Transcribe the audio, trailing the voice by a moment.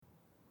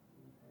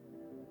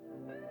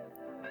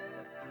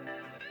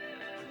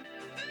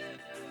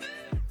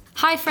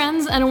Hi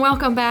friends, and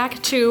welcome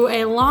back to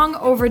a long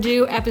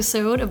overdue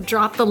episode of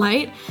Drop the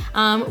Light.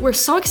 We're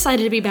so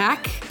excited to be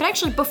back. But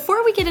actually,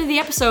 before we get into the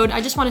episode, I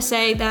just want to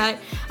say that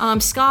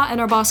Scott and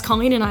our boss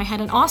Colleen and I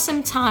had an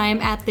awesome time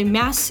at the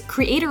Mass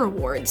Creator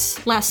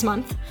Awards last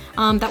month.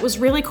 That was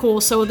really cool.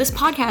 So this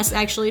podcast,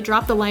 actually,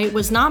 Drop the Light,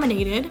 was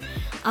nominated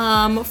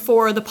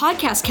for the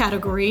podcast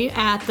category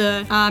at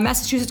the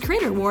Massachusetts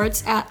Creator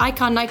Awards at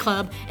Icon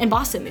Nightclub in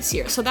Boston this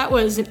year. So that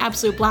was an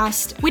absolute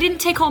blast. We didn't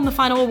take home the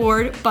final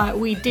award, but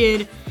we did.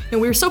 And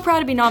we were so proud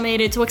to be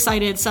nominated, so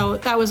excited. So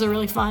that was a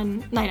really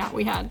fun night out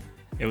we had.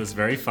 It was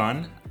very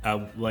fun.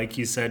 Like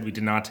you said, we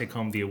did not take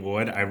home the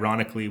award.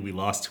 Ironically, we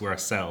lost to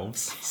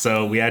ourselves.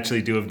 So we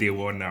actually do have the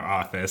award in our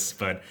office,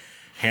 but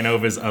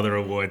Hanover's other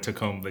award took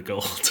home the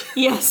gold.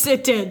 Yes,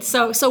 it did.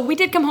 So we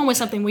did come home with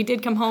something. We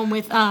did come home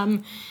with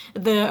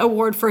the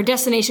award for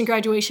Destination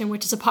Graduation,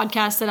 which is a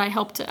podcast that I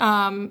helped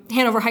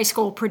Hanover High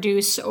School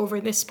produce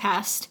over this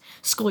past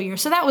school year.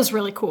 So that was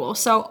really cool.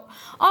 So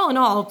all in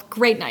all,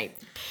 great night.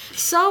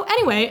 So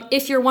anyway,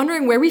 if you're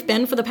wondering where we've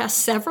been for the past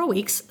several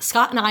weeks,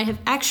 Scott and I have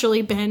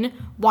actually been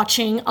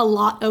watching a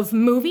lot of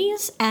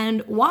movies.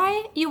 And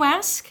why, you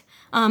ask?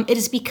 It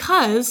is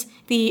because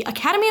the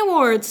Academy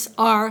Awards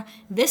are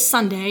this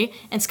Sunday,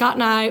 and Scott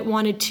and I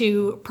wanted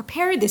to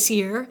prepare this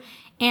year,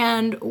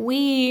 and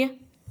we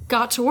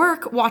got to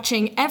work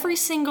watching every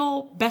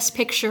single Best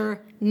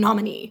Picture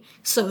nominee.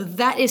 So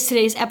that is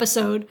today's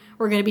episode.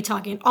 We're going to be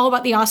talking all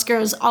about the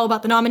Oscars, all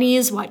about the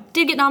nominees, what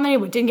did get nominated,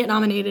 what didn't get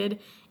nominated,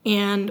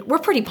 and we're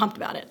pretty pumped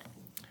about it.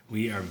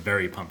 We are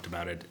very pumped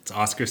about it. It's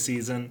Oscar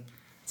season.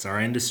 It's our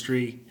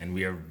industry, and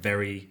we are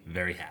very,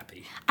 very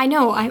happy. I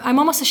know. I'm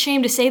almost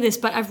ashamed to say this,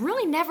 but I've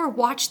really never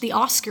watched the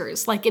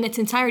Oscars, like, in its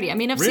entirety. I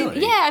mean, I've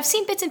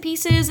seen bits and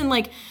pieces, and,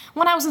 like,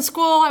 when I was in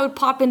school, I would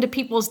pop into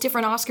people's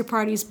different Oscar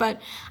parties, but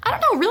I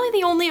don't know, really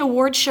the only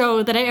award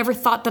show that I ever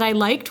thought that I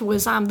liked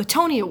was the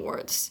Tony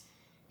Awards,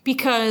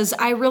 because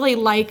I really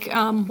like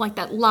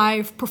that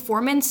live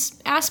performance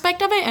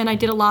aspect of it, and I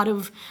did a lot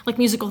of, like,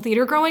 musical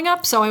theater growing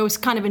up, so I always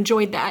kind of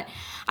enjoyed that.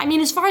 I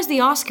mean, as far as the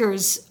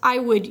Oscars, I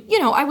would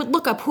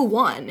look up who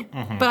won,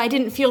 but I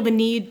didn't feel the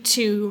need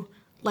to,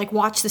 like,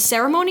 watch the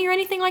ceremony or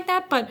anything like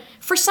that. But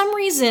for some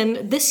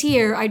reason, this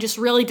year, I just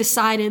really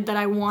decided that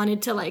I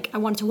wanted to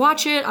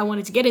watch it, I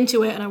wanted to get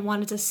into it, and I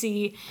wanted to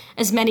see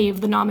as many of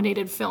the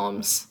nominated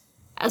films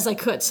as I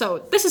could.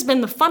 So this has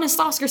been the funnest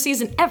Oscar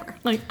season ever.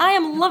 Like, I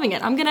am loving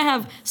it. I'm going to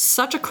have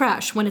such a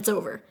crash when it's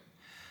over.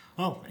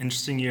 Well,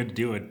 interesting year to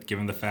do it,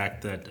 given the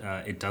fact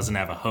that it doesn't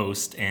have a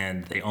host,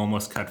 and they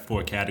almost cut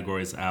 4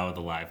 categories out of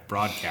the live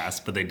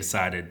broadcast, but they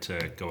decided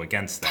to go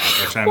against that,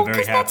 which I'm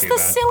very happy about. That's the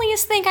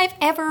silliest thing I've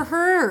ever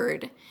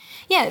heard.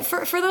 Yeah,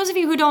 for those of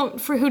you who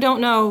don't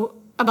know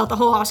about the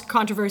whole Oscar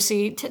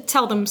controversy,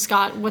 tell them,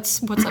 Scott,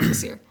 what's up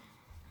this year.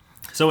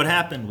 So what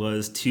happened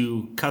was,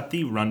 to cut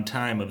the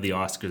runtime of the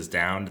Oscars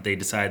down, they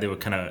decided they were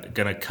going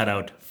to cut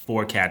out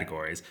 4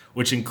 categories,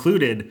 which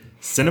included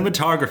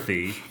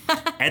cinematography,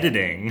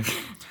 editing,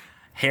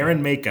 hair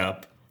and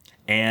makeup,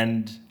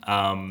 and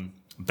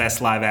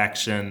best live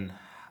action,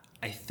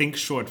 I think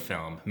short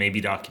film, maybe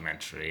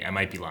documentary. I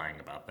might be lying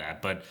about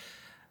that. But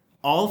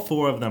all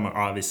 4 of them are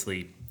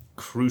obviously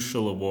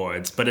crucial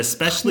awards, but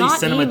especially not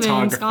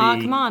cinematography. Even,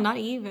 Scott, come on, not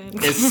even.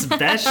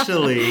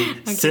 Especially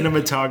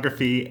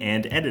cinematography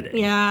and editing.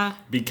 Yeah.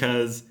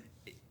 Because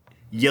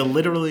you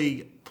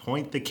literally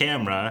point the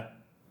camera,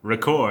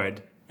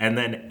 record, and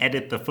then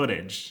edit the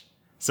footage.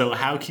 So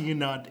how can you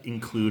not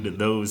include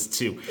those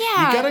 2?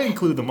 Yeah. You gotta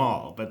include them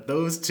all, but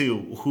those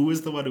 2, who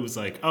is the one who was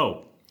like,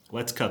 oh,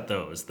 let's cut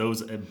those.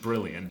 Those are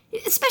brilliant.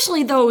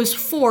 Especially those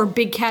 4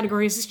 big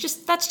categories.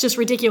 That's just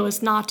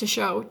ridiculous not to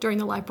show during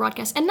the live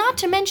broadcast. And not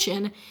to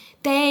mention,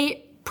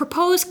 they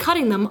propose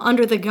cutting them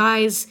under the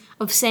guise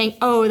of saying,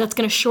 oh, that's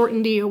going to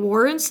shorten the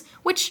awards,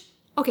 which,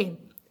 okay,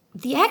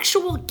 the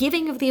actual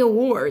giving of the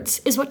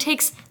awards is what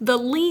takes the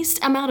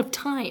least amount of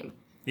time.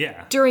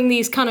 Yeah. During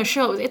these kind of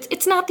shows.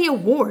 It's not the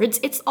awards,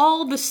 it's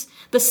all the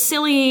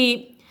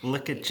silly...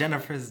 Look at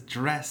Jennifer's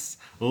dress.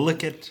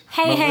 Look at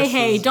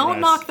Hey, don't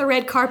dress. Knock the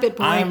red carpet,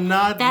 boy. I'm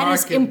not That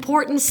knocking... is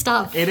important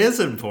stuff. It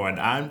is important.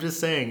 I'm just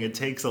saying it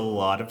takes a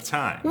lot of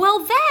time. Well,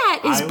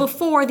 that is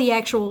before the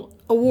actual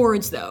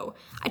awards, though.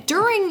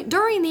 During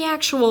the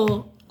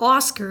actual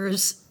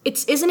Oscars,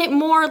 isn't it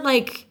more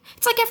like...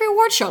 It's like every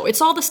award show.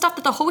 It's all the stuff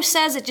that the host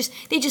says.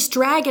 They just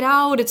drag it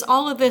out. It's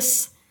all of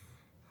this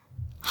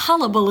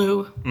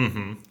hullabaloo.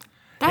 Mm-hmm.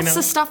 That's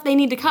the stuff they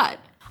need to cut.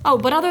 Oh,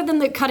 but other than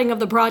the cutting of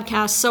the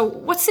broadcast, so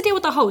what's the deal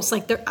with the host?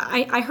 Like,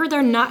 I heard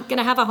they're not going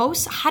to have a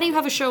host. How do you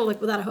have a show like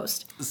without a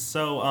host?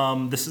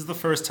 So this is the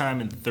first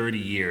time in 30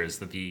 years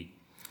that the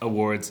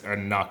awards are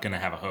not going to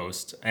have a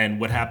host.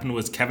 And what happened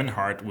was Kevin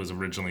Hart was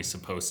originally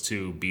supposed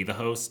to be the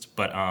host,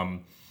 but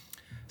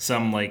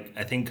some, like,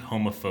 I think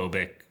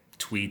homophobic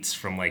tweets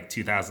from, like,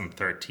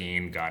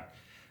 2013 got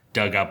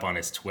dug up on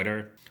his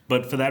Twitter.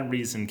 But for that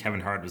reason, Kevin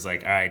Hart was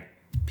like, all right,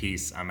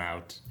 peace, I'm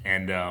out.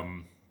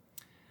 And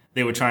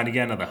they were trying to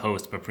get another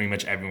host, but pretty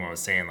much everyone was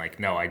saying, like,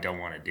 no, I don't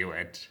want to do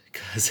it,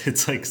 because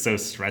it's, like, so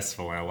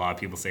stressful, and a lot of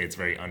people say it's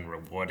very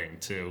unrewarding,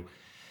 too.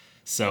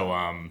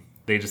 So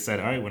they just said,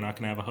 all right, we're not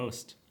going to have a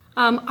host.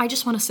 I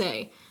just want to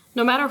say,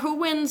 no matter who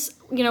wins,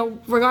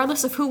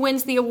 regardless of who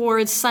wins the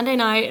awards Sunday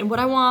night and what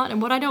I want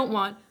and what I don't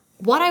want,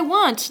 what I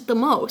want the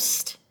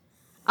most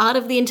out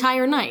of the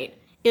entire night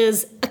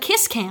is a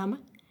kiss cam.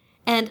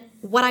 And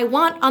what I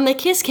want on the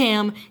kiss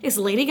cam is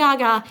Lady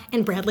Gaga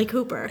and Bradley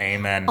Cooper.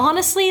 Amen.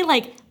 Honestly,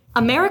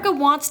 America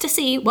wants to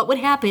see what would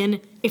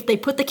happen if they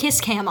put the kiss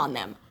cam on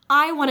them.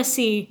 I want to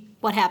see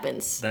what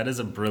happens. That is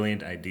a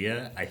brilliant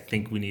idea. I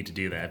think we need to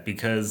do that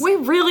because... We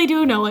really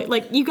do know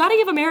it. You gotta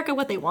give America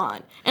what they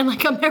want. And,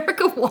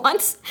 America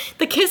wants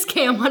the kiss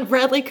cam on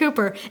Bradley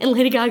Cooper and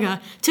Lady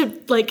Gaga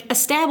to,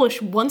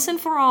 establish once and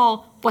for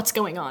all what's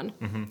going on.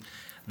 Mm-hmm.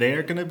 They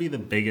are going to be the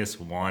biggest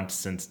want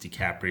since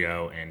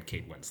DiCaprio and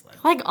Kate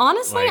Winslet.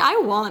 Honestly,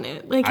 I want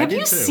it. Have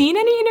you too. seen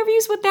any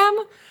interviews with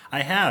them?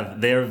 I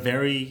have. They're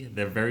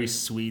very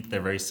sweet.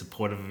 They're very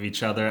supportive of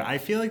each other. I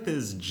feel like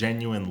there's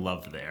genuine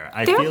love there.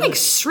 They're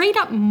straight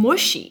up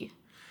mushy.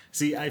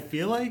 See, I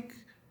feel like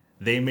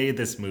they made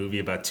this movie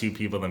about two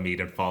people that meet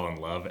and fall in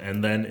love,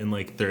 and then in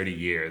 30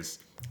 years,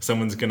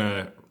 someone's going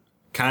to,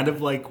 kind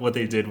of like what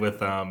they did with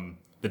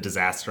The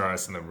Disaster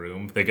Artist in the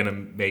Room, they're going to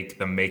make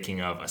the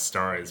making of A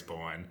Star Is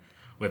Born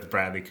with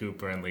Bradley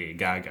Cooper and Lady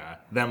Gaga,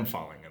 them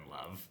falling in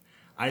love.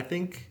 I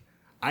think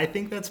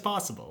that's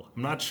possible.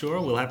 I'm not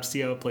sure. We'll have to see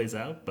how it plays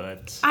out,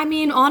 but...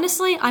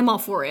 Honestly, I'm all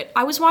for it.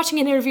 I was watching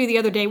an interview the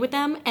other day with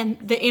them, and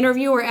the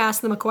interviewer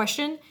asked them a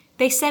question.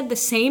 They said the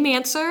same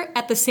answer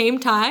at the same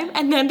time,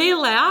 and then they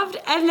laughed,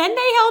 and then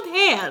they held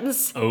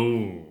hands.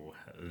 Oh,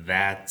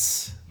 that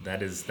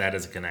is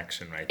a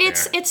connection right there.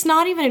 It's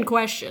not even in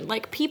question.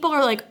 People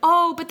are like,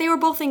 oh, but they were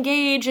both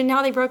engaged, and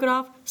now they broke it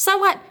off. So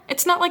what?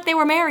 It's not like they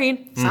were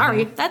married.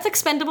 Sorry, that's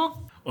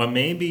expendable. Or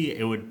maybe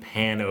it would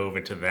pan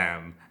over to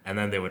them, and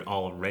then they would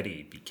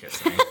already be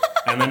kissing.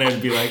 And then it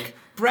would be like,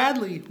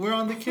 Bradley, we're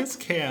on the kiss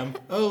cam.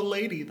 Oh,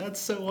 lady, that's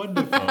so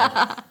wonderful.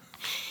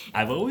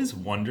 I've always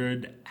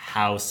wondered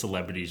how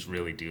celebrities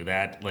really do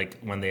that.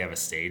 When they have a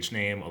stage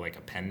name or a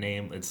pen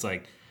name, it's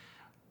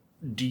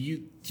do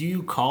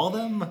you call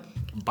them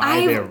by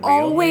their real name? I've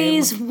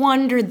always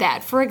wondered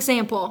that. For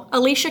example,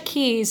 Alicia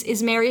Keys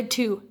is married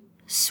to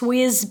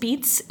Swizz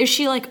Beatz. Is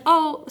she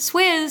oh,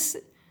 Swizz,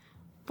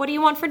 what do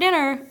you want for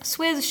dinner?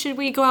 Swizz, should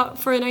we go out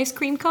for an ice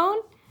cream cone?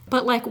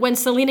 But when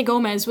Selena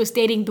Gomez was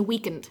dating The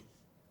Weeknd,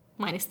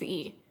 minus the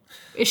E,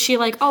 is she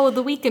oh,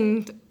 The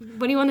Weeknd,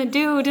 what do you want to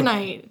do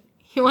tonight?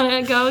 You want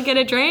to go get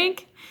a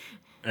drink?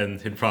 And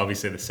he'd probably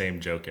say the same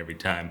joke every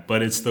time,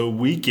 but it's The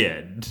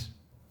Weeknd.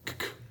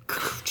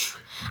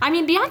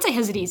 Beyonce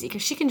has it easy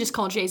because she can just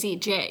call Jay-Z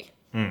Jay,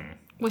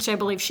 which I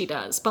believe she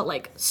does. But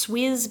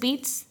Swizz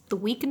Beatz, The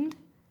Weeknd?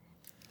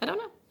 I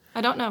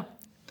don't know.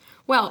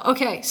 Well,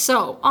 okay,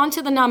 so on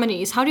to the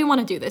nominees. How do you want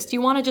to do this? Do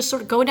you want to just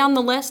sort of go down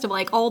the list of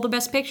all the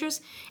best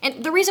pictures?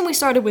 And the reason we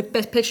started with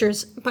best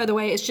pictures, by the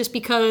way, is just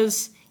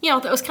because,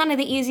 that was kind of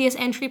the easiest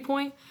entry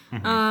point.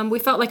 Mm-hmm. We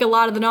felt like a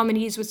lot of the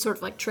nominees would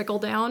sort of trickle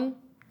down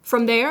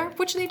from there,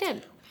 which they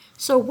did.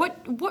 So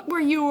what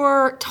were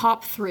your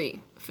top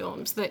 3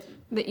 films that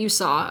you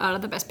saw out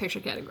of the best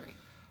picture category?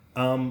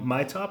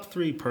 My top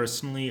 3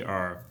 personally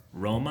are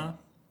Roma,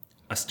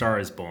 A Star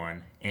Is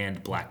Born,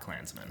 and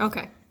BlacKkKlansman.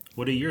 Okay.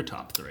 What are your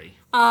top 3?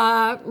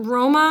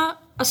 Roma,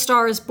 A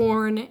Star Is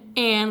Born,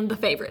 and The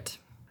Favorite.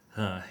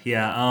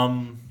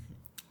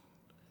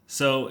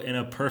 So in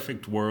a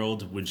perfect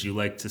world, would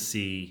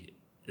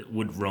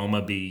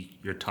Roma be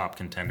your top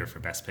contender for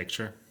Best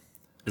Picture?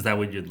 Is that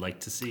what you'd like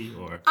to see,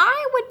 or?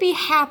 I would be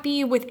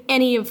happy with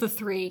any of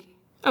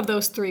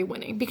those 3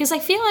 winning, because I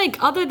feel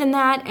other than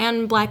that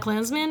and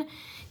BlacKkKlansman,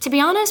 to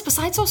be honest,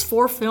 besides those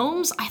 4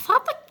 films, I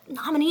thought the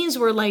nominees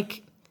were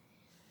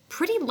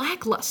pretty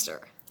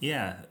lackluster.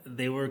 Yeah,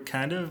 they were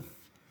kind of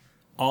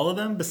all of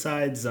them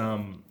besides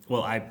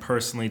I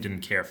personally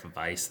didn't care for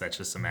Vice. That's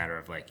just a matter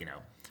of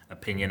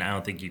opinion. I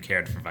don't think you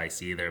cared for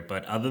Vice either,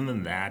 but other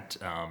than that,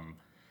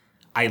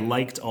 I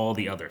liked all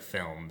the other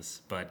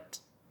films, but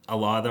a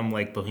lot of them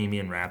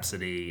Bohemian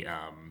Rhapsody,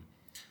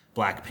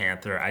 Black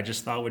Panther, I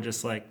just thought were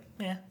just okay.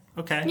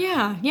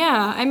 Yeah.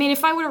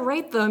 If I were to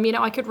rate them,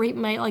 I could rate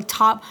my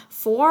top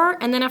 4,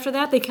 and then after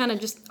that, they kind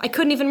of I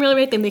couldn't even really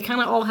rate them. They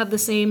kind of all have the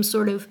same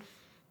sort of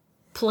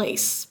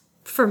place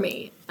for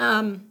me.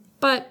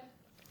 But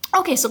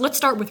okay, so let's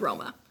start with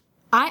Roma.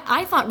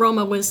 I thought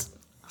Roma was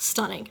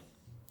stunning.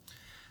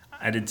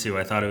 I did too.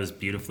 I thought it was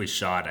beautifully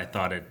shot. I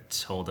thought it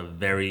told a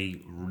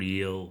very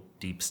real,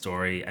 deep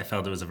story. I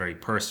felt it was a very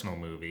personal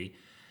movie.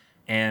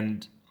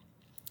 And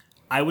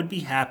I would be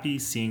happy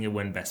seeing it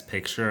win Best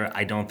Picture.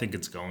 I don't think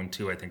it's going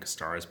to. I think A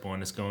Star Is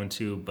Born is going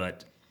to.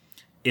 But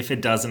if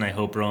it doesn't, I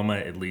hope Roma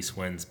at least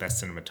wins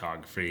Best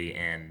Cinematography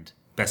and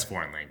Best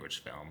Foreign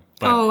Language Film.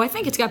 But I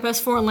think it's got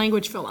Best Foreign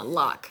Language Film on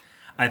lock.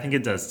 I think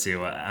it does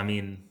too.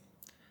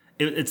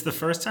 It's the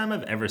first time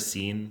I've ever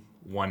seen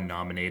one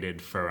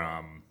nominated for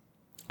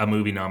a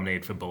movie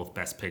nominated for both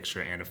Best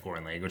Picture and a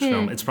Foreign Language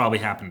Film. It's probably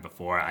happened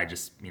before. I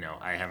just,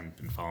 I haven't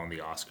been following the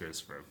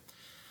Oscars for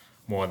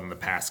more than the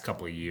past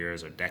couple of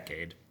years or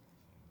decade.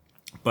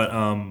 But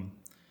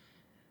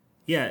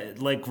Yeah,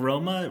 like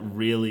Roma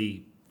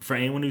really, for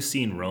anyone who's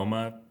seen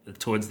Roma,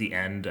 towards the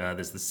end,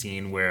 there's the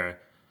scene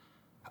where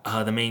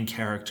the main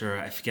character,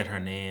 I forget her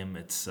name,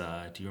 it's,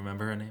 do you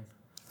remember her name?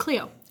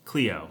 Cleo.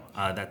 Cleo,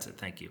 that's it,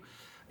 thank you,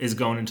 is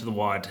going into the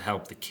water to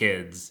help the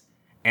kids.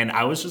 And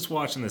I was just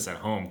watching this at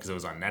home because it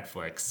was on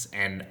Netflix,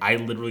 and I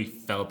literally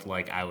felt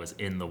like I was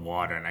in the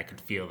water and I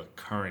could feel the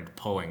current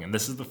pulling. And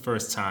this is the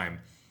first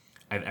time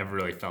I've ever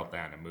really felt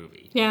that in a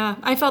movie. Yeah,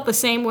 I felt the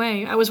same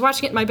way. I was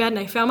watching it in my bed and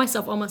I found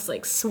myself almost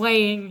like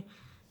swaying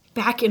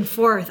back and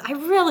forth. I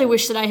really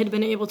wish that I had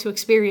been able to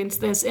experience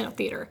this in a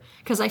theater,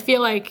 because I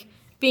feel like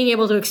being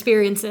able to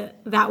experience it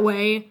that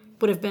way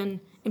would have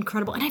been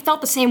incredible. And I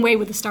felt the same way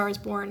with The Star is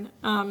Born.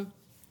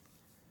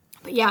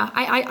 But yeah,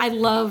 I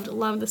loved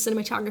the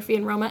cinematography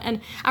in Roma,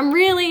 and I'm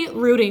really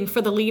rooting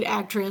for the lead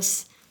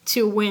actress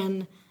to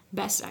win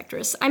Best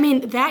Actress. I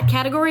mean, that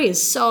category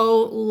is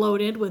so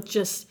loaded with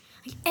just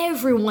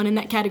everyone in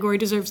that category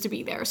deserves to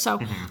be there. So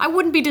I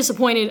wouldn't be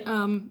disappointed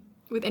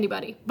with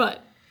anybody,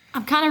 but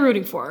I'm kind of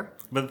rooting for her.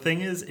 But the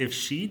thing is, if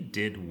she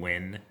did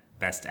win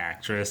Best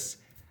Actress,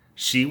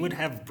 she would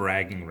have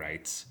bragging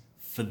rights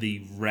for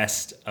the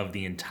rest of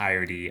the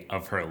entirety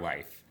of her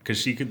life. Because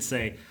she could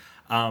say,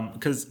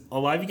 because a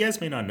lot of you guys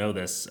may not know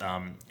this,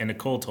 and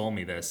Nicole told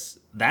me this,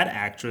 that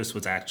actress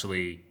was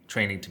actually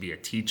training to be a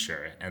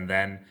teacher, and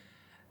then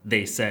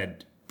they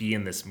said, be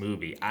in this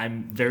movie.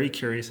 I'm very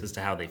curious as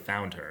to how they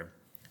found her,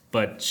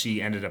 but she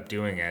ended up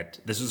doing it.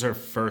 This was her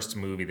first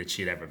movie that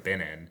she'd ever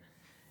been in,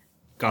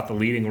 got the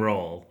leading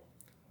role,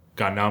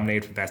 got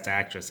nominated for Best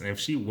Actress, and if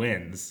she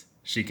wins,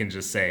 she can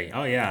just say,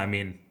 oh yeah, I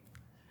mean,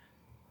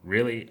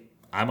 really,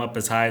 I'm up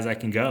as high as I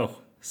can go.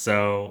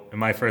 So in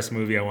my first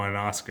movie, I won an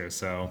Oscar.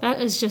 So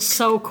that is just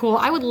so cool.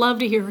 I would love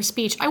to hear her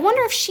speech. I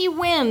wonder if she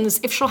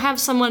wins, if she'll have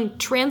someone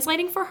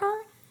translating for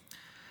her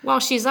while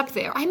she's up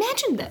there. I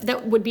imagine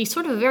that would be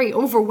sort of a very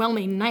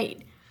overwhelming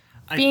night,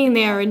 being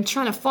there and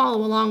trying to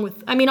follow along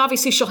with. I mean,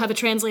 obviously she'll have a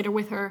translator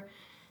with her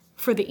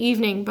for the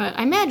evening, but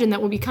I imagine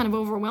that would be kind of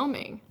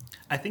overwhelming.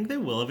 I think they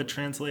will have a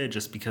translator,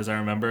 just because I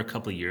remember a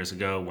couple of years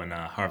ago when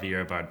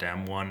Javier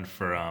Bardem won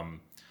for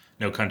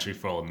No Country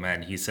for Old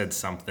Men, he said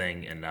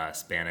something in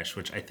Spanish,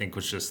 which I think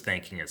was just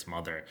thanking his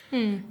mother.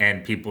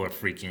 And people are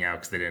freaking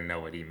out because they didn't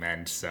know what he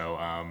meant, so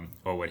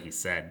or what he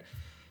said.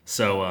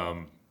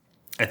 So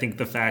I think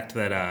the fact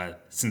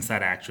that since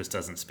that actress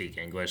doesn't speak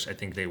English, I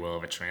think they will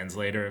have a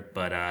translator.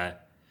 But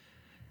at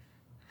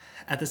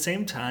the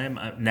same time,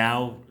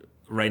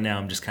 right now,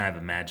 I'm just kind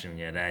of imagining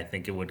it. And I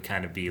think it would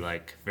kind of be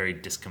like very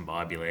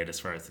discombobulated as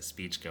far as the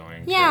speech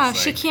going. Yeah,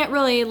 she can't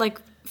really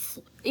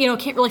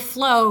can't really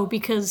flow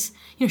because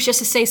she has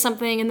to say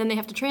something and then they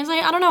have to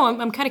translate. I don't know.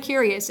 I'm kind of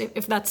curious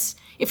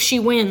if she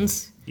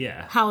wins.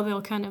 Yeah. How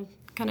they'll kind of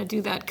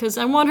do that, because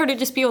I want her to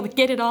just be able to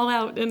get it all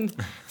out and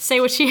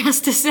say what she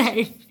has to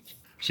say.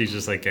 She's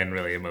just like getting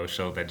really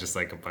emotional. Then just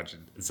like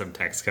some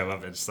text come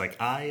up and just like,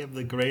 I am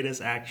the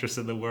greatest actress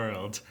in the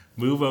world.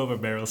 Move over,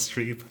 Meryl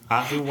Streep.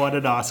 I won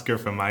an Oscar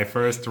for my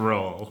first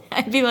role.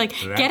 I'd be like,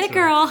 get it,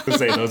 girl.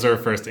 Say those are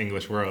her first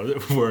English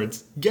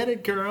words. Get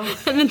it, girl.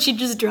 And then she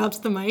just drops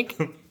the mic.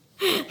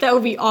 That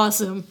would be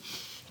awesome.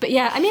 But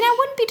yeah, I mean, I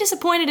wouldn't be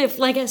disappointed if,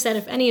 like I said,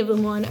 if any of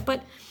them won.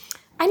 But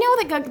I know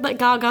that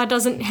Gaga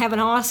doesn't have an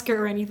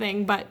Oscar or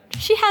anything, but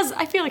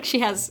I feel like she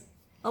has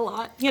a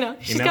lot.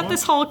 She's got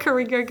this whole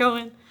career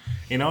going.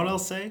 You know what I'll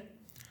say?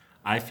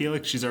 I feel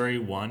like she's already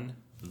won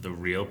the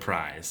real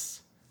prize.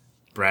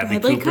 Bradley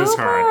Cooper's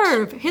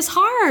heart. His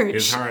heart.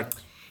 His heart.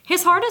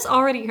 His heart is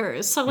already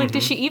hers. So,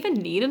 does she even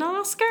need an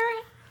Oscar?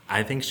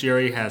 I think she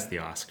already has the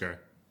Oscar.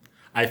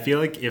 I feel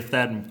like if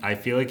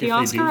the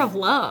Oscar of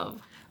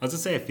love. I was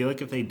gonna say, I feel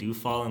like if they do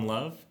fall in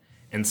love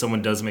and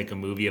someone does make a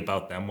movie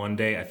about them one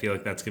day, I feel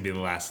like that's gonna be the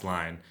last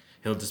line.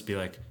 He'll just be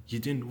like, you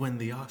didn't win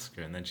the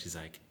Oscar. And then she's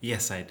like,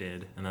 yes, I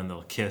did. And then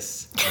they'll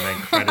kiss. And then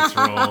credits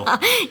roll.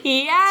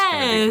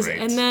 Yes.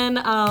 And then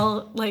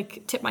I'll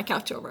tip my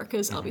couch over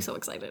because I'll be so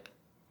excited.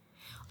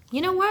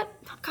 You know what?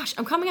 Gosh,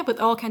 I'm coming up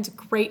with all kinds of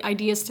great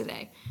ideas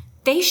today.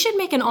 They should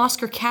make an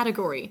Oscar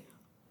category.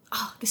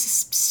 Oh, this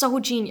is so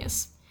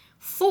genius.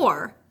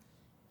 For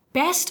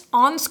Best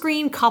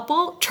On-Screen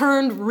Couple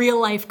turned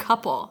Real-Life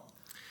Couple.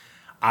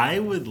 I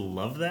would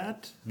love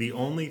that. The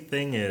only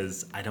thing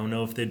is, I don't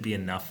know if there'd be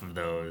enough of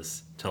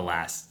those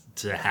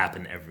to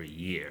happen every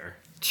year.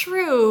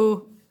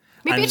 True.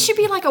 Maybe it should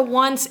be like a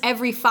once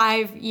every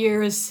 5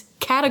 years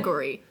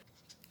category.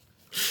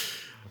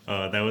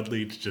 That would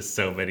lead to just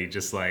so many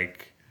just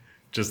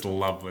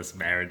loveless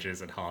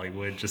marriages in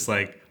Hollywood. Just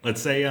like,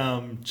 let's say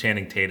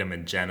Channing Tatum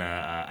and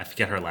Jenna, I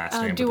forget her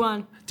last name.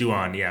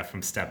 Dewan, yeah,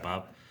 from Step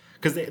Up.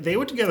 Because they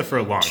were together for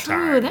a long time.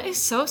 True, that is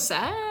so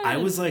sad. I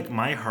was like,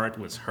 my heart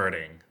was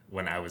hurting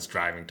when I was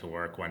driving to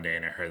work one day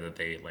and I heard that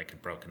they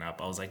had broken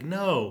up. I was like,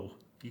 no,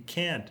 you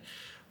can't.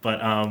 But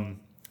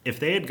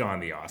if they had gone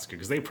the Oscar,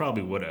 because they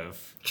probably would have.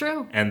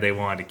 True. And they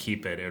wanted to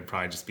keep it, it would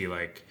probably just be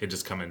like, he'd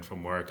just come in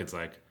from work. It's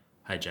like,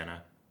 hi,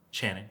 Jenna.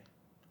 Channing.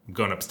 I'm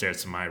going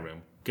upstairs to my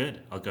room.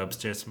 Good. I'll go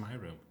upstairs to my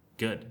room.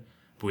 Good.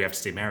 But we have to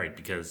stay married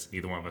because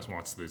neither one of us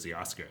wants to lose the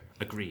Oscar.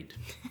 Agreed.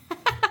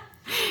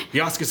 The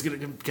Oscar's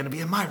gonna be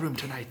in my room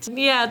tonight.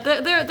 Yeah,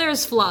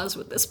 there's flaws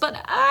with this,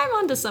 but I'm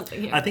onto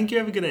something here. I think you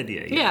have a good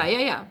idea.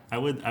 Yeah. I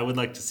would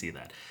like to see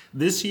that.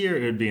 This year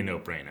it would be a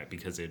no-brainer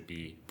because it'd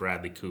be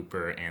Bradley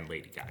Cooper and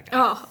Lady Gaga.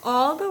 Oh,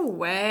 all the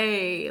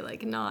way.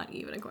 Like, not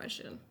even a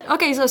question.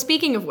 Okay, so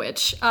speaking of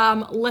which,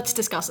 let's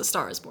discuss A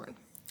Star is Born.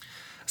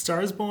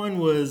 Star is Born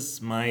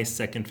was my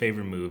second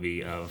favorite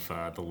movie of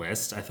the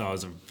list. I thought it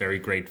was a very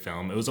great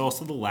film. It was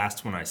also the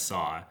last one I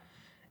saw.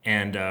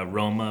 And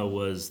Roma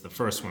was the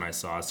first one I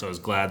saw, so I was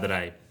glad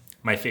that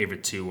my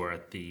favorite two were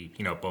at the,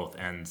 both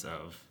ends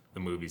of the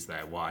movies that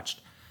I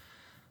watched.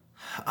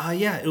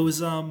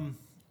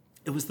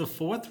 It was the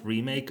fourth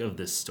remake of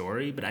this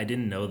story, but I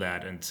didn't know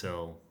that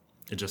until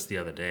just the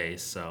other day,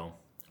 so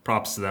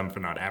props to them for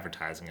not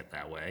advertising it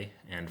that way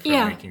and for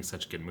making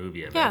such a good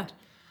movie of it.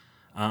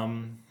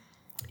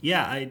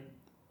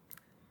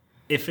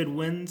 If it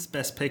wins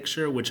Best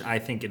Picture, which I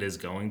think it is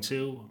going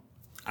to,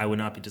 I would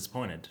not be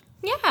disappointed.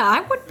 Yeah, I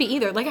wouldn't be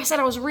either. Like I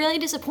said, I was really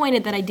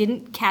disappointed that I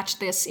didn't catch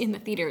this in the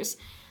theaters.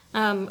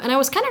 And I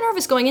was kind of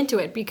nervous going into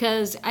it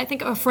because I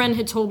think a friend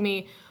had told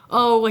me,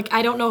 oh, like,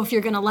 I don't know if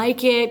you're going to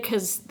like it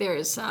because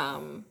there's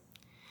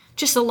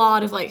just a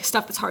lot of, like,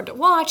 stuff that's hard to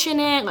watch in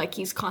it. Like,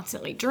 he's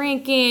constantly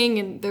drinking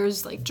and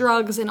there's, like,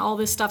 drugs and all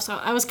this stuff. So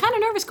I was kind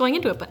of nervous going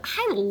into it, but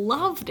I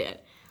loved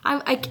it.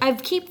 I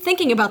keep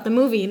thinking about the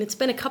movie and it's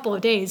been a couple of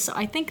days. So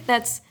I think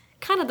that's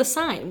kind of the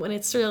sign when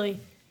it's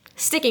really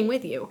sticking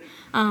with you.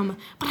 But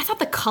I thought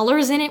the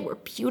colors in it were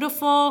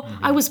beautiful.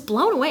 Mm-hmm. I was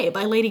blown away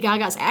by Lady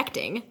Gaga's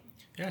acting.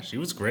 Yeah, she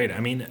was great. I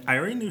mean, I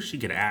already knew she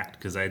could act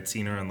because I'd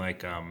seen her in,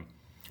 like,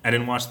 I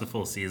didn't watch the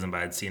full season,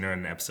 but I'd seen her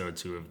in episode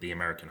 2 of the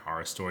American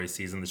Horror Story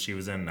season that she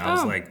was in. And I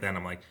was like,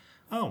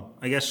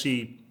 I guess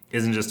she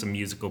isn't just a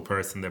musical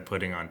person they're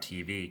putting on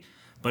TV.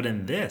 But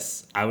in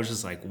this, I was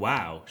just like,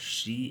 wow,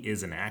 she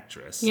is an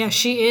actress. Yeah,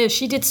 she is.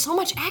 She did so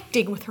much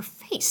acting with her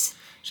face.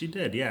 She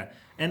did, yeah.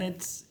 And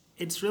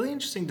it's really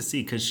interesting to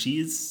see because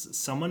she's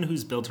someone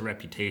who's built a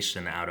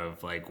reputation out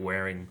of, like,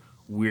 wearing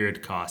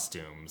weird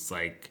costumes,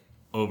 like,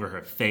 over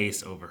her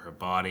face, over her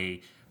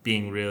body,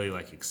 being really,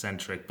 like,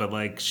 eccentric. But,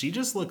 like, she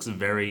just looks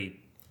very,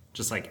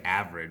 just, like,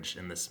 average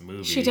in this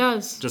movie. She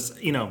does. Just,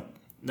 the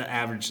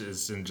average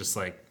is in just,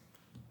 like,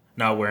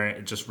 not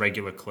wearing just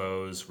regular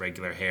clothes,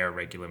 regular hair,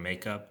 regular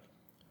makeup.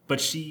 But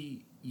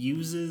she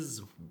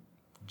uses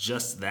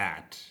just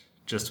that,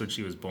 just what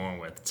she was born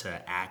with,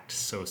 to act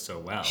so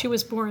well. She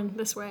was born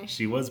this way.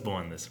 She was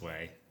born this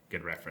way.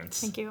 Good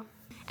reference. Thank you.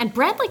 And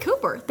Bradley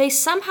Cooper, they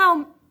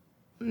somehow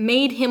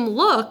made him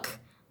look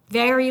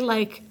very,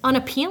 like,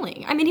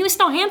 unappealing. I mean, he was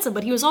still handsome,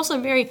 but he was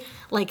also very,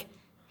 like,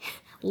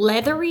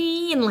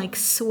 leathery and, like,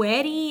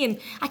 sweaty, and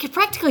I could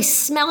practically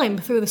smell him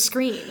through the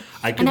screen.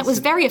 And that was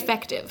very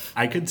effective.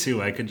 I could,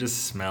 too. I could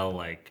just smell,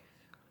 like,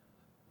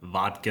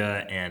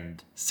 vodka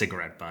and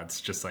cigarette butts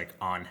just, like,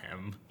 on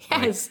him.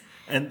 Yes.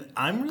 Like, and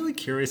I'm really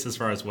curious as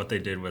far as what they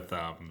did with,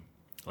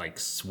 like,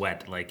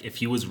 sweat. Like, if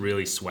he was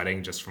really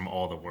sweating just from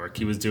all the work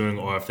he was doing,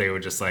 or if they were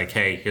just like,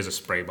 hey, here's a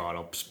spray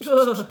bottle.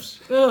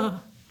 Ugh.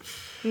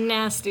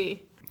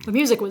 Nasty. The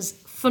music was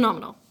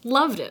phenomenal.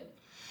 Loved it.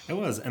 It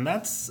was. And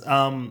that's,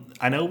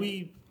 I know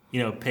we,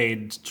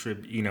 paid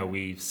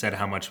we said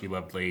how much we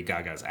loved Lady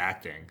Gaga's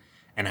acting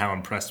and how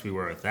impressed we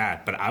were with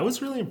that. But I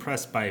was really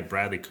impressed by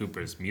Bradley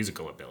Cooper's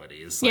musical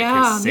abilities.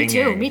 Like his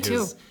singing, me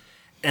too.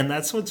 And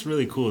that's what's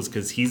really cool is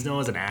because he's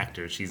known as an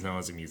actor, she's known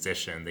as a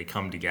musician. They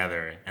come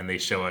together and they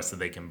show us that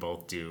they can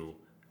both do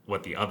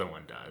what the other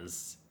one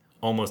does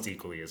almost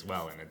equally as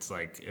well. And it's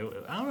like,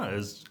 I don't know,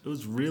 it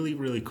was really,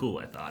 really cool,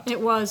 I thought. It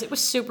was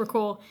super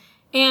cool.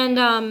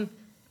 And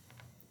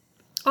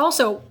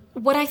also,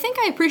 what I think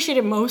I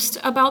appreciated most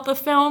about the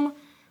film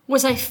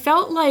was I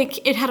felt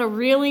like it had a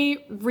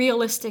really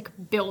realistic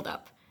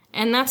build-up.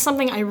 And that's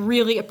something I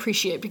really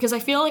appreciate because I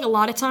feel like a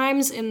lot of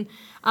times in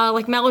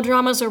like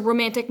melodramas or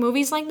romantic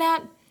movies like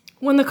that,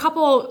 when the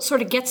couple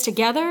sort of gets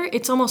together,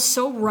 it's almost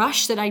so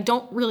rushed that I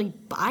don't really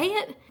buy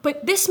it.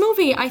 But this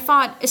movie, I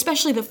thought,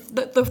 especially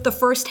the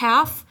first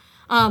half,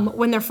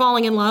 when they're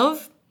falling in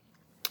love,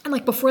 and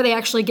like before they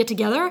actually get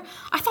together,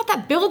 I thought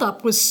that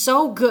build-up was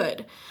so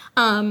good.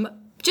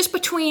 Just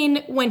between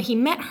when he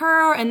met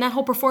her and that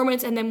whole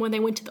performance, and then when they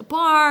went to the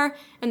bar,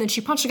 and then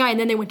she punched a guy, and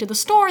then they went to the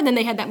store, and then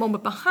they had that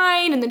moment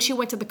behind, and then she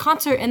went to the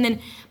concert, and then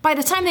by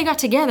the time they got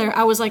together,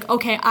 I was like,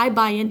 okay, I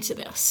buy into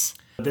this.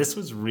 This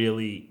was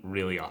really,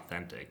 really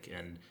authentic,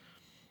 and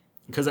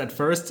because at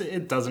first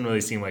it doesn't really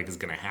seem like it's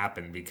going to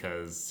happen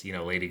because,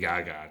 Lady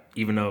Gaga,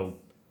 even though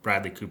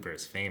Bradley Cooper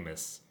is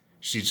famous,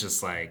 she's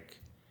just like,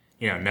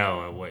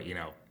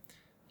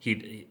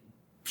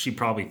 she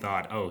probably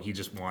thought, oh, he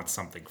just wants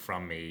something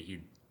from me.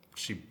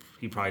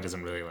 He probably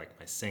doesn't really like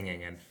my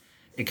singing, and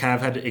it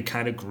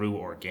kind of grew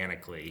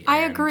organically. I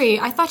agree.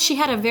 I thought she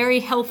had a very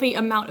healthy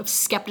amount of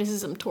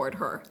skepticism toward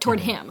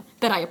him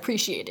that I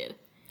appreciated.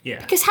 Yeah.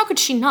 Because how could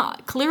she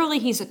not? Clearly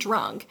he's a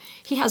drunk.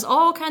 He has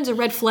all kinds of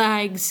red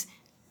flags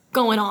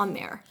going on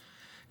there.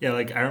 Yeah,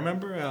 like I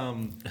remember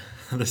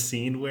the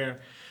scene where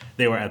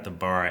they were at the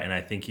bar, and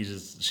I think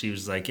she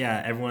was like,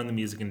 yeah, everyone in the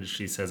music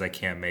industry says I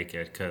can't make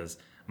it because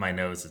my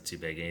nose is too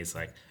big. And he's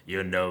like,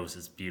 your nose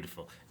is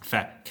beautiful. In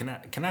fact,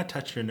 can I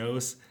touch your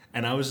nose?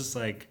 And I was just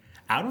like,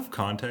 out of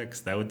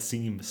context, that would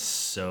seem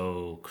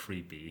so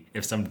creepy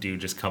if some dude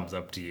just comes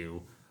up to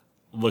you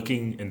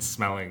looking and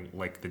smelling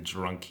like the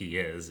drunk he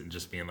is and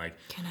just being like,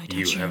 can I touch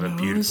you your have nose? a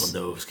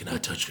beautiful nose. Can I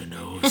touch your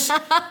nose?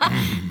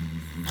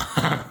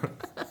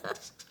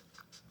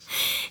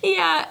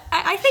 Yeah,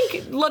 I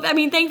think. I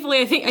mean,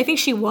 thankfully, I think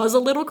she was a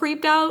little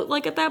creeped out,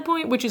 like at that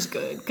point, which is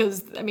good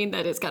because I mean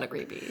that is kind of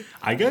creepy.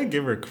 I gotta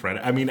give her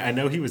credit. I mean, I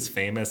know he was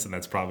famous, and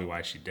that's probably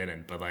why she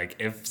didn't. But like,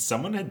 if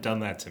someone had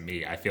done that to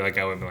me, I feel like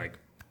I would be like,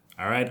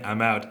 "All right,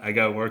 I'm out. I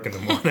got work in the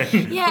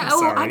morning." Yeah.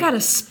 I got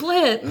a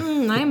split.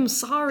 I'm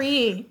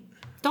sorry.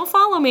 Don't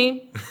follow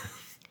me.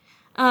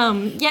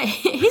 Yeah,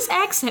 his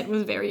accent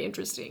was very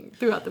interesting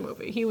throughout the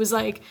movie. He was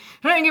like,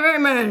 "Thank you very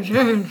much."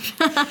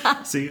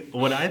 See,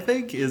 what I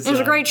think is... It was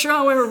a great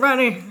show,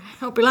 everybody.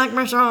 Hope you like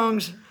my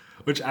songs.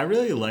 Which I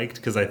really liked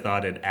because I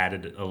thought it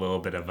added a little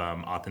bit of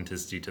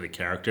authenticity to the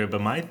character. But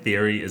my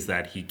theory is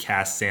that he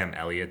cast Sam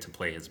Elliott to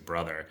play his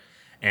brother.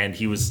 And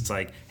he was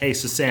like, hey,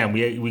 so Sam,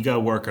 we got to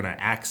work on our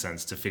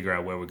accents to figure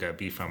out where we're going to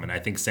be from. And I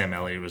think Sam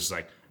Elliott was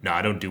like, no,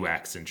 I don't do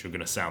accents. You're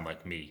going to sound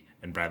like me.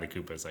 And Bradley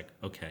Cooper's like,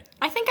 okay.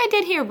 I think I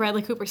did hear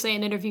Bradley Cooper say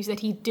in interviews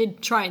that he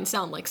did try and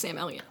sound like Sam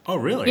Elliott. Oh,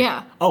 really?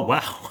 Yeah. Oh,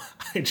 wow.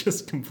 I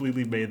just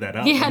completely made that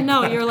up. Yeah,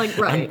 no, you're like,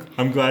 right.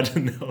 I'm glad to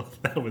know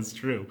that was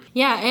true.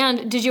 Yeah,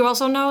 and did you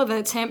also know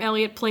that Sam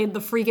Elliott played the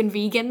freaking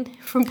vegan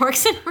from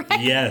Parks and Rec?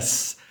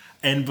 Yes.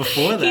 And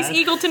before that...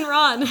 He's Eagleton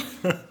Ron.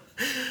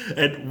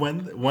 And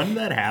when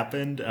that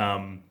happened,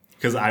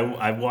 because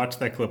I watched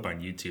that clip on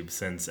YouTube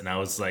since, and I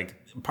was like,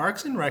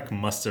 Parks and Rec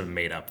must have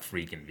made up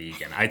freaking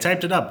vegan. I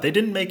typed it up. They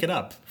didn't make it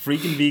up.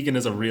 Freaking vegan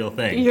is a real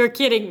thing. You're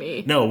kidding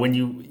me. No, when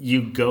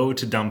you go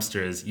to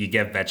dumpsters, you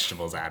get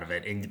vegetables out of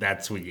it, and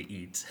that's what you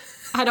eat.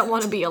 I don't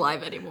want to be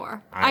alive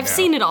anymore. I've know.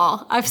 seen it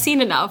all. I've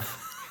seen enough.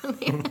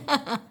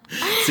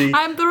 See,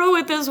 I'm through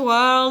with this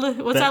world.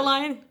 What's that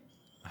line?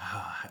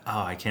 oh,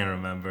 I can't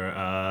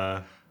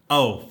remember.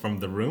 From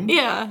The Room?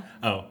 Yeah.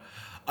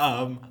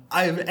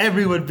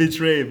 Everyone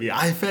betrayed me.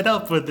 I fed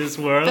up with this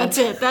world. That's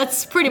it.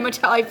 That's pretty much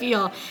how I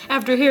feel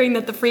after hearing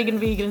that the freaking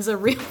vegan is a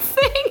real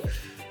thing.